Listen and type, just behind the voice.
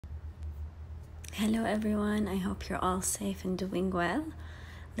Hello everyone, I hope you're all safe and doing well.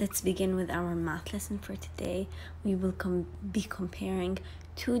 Let's begin with our math lesson for today. We will be comparing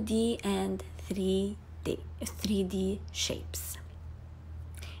 2D and 3D shapes.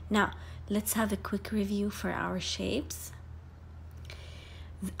 Now, let's have a quick review for our shapes.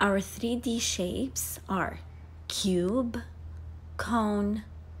 Our 3D shapes are cube, cone,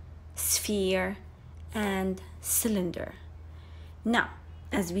 sphere, and cylinder. Now,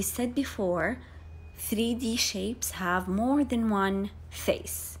 as we said before, 3D shapes have more than one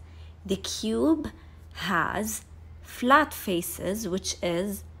face. The cube has flat faces, which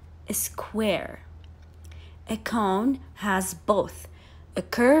is a square. A cone has both a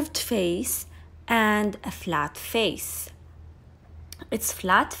curved face and a flat face. Its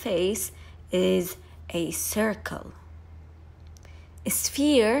flat face is a circle. A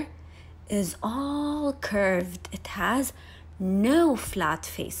sphere is all curved. It has no flat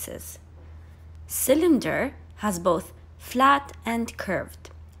faces. Cylinder has both flat and curved.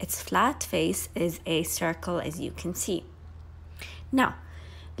 Its flat face is a circle, as you can see. Now,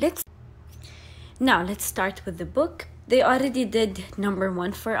 let's start with the book. They already did number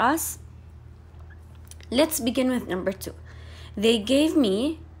 1 for us. Let's begin with number 2. They gave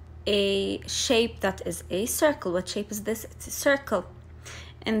me a shape that is a circle. What shape is this? It's a circle.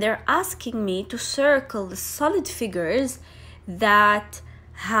 And they're asking me to circle the solid figures that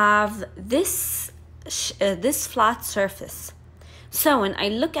have this flat surface. So when I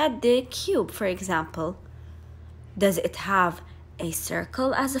look at the cube, for example, does it have a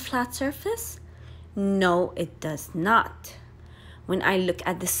circle as a flat surface? No, it does not. When I look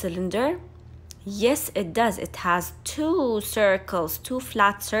at the cylinder, yes, it does. It has 2 circles, 2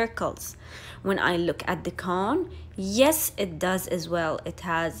 flat circles. When I look at the cone, yes, it does as well. It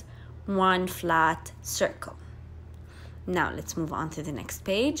has 1 flat circle. Now, let's move on to the next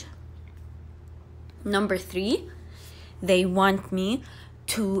page. Number 3, they want me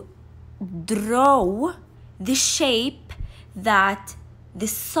to draw the shape that the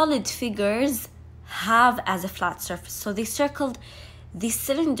solid figures have as a flat surface. So they circled the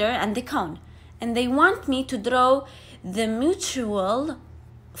cylinder and the cone, and they want me to draw the mutual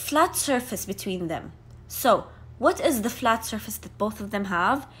flat surface between them. So what is the flat surface that both of them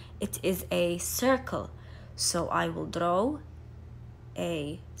have? It is a circle. So I will draw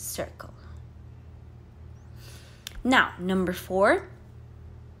a circle. Now, number 4,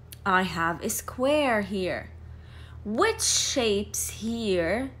 I have a square here. Which shapes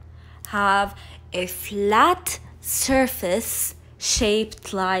here have a flat surface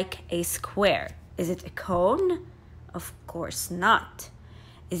shaped like a square? Is it a cone? Of course not.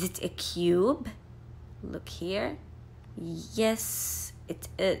 Is it a cube? Look here. Yes, it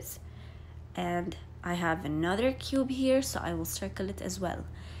is. And I have another cube here, so I will circle it as well.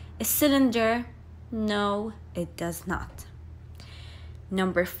 A cylinder? No, it does not.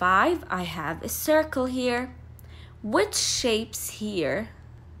 Number 5, I have a circle here. Which shapes here,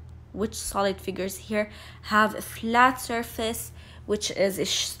 which solid figures here have a flat surface, which is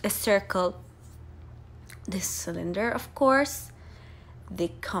a circle? The cylinder, of course.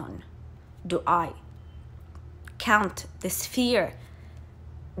 The cone. Do I count the sphere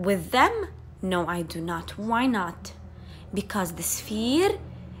with them? No, I do not. Why not? Because the sphere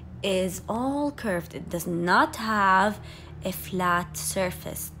is all curved. It does not have a flat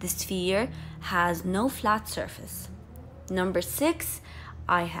surface. The sphere has no flat surface. Number 6,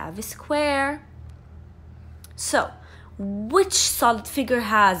 I have a square. So, which solid figure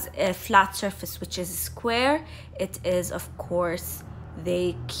has a flat surface, which is a square? It is, of course,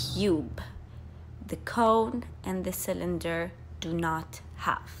 the cube. The cone and the cylinder do not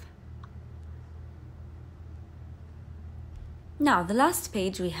have. Now, the last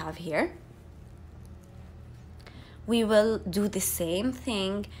page we have here, we will do the same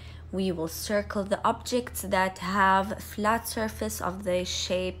thing. We will circle the objects that have flat surface of the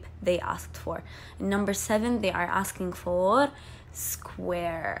shape they asked for. In number 7, they are asking for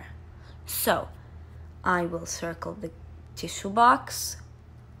square. So, I will circle the tissue box.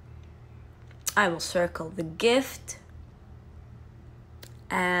 I will circle the gift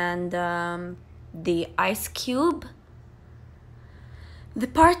and the ice cube, the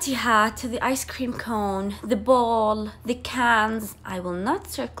party hat, the ice cream cone, the ball, the cans. I will not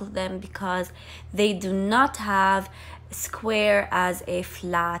circle them because they do not have a square as a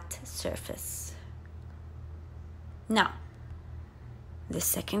flat surface. Now, the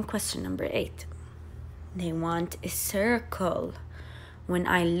second question, number 8. They want a circle. When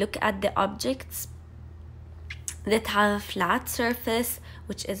I look at the objects that have a flat surface,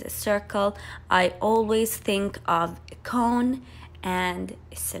 which is a circle, I always think of a cone and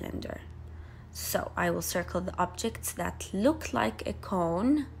a cylinder. So I will circle the objects that look like a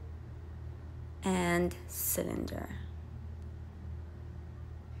cone and cylinder.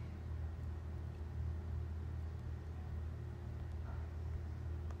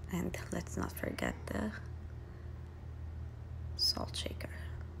 And let's not forget the salt shaker.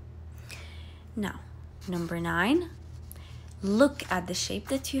 Now, number 9, look at the shape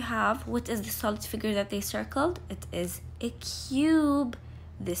that you have. What is the solid figure that they circled? It is a cube.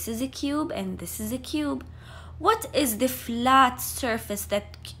 This is a cube and this is a cube. What is the flat surface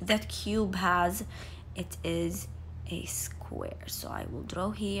that cube has? It is a square. So I will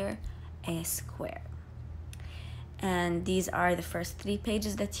draw here a square. And these are the first 3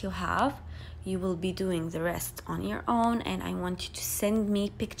 pages that you have. You will be doing the rest on your own, and I want you to send me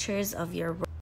pictures of your work.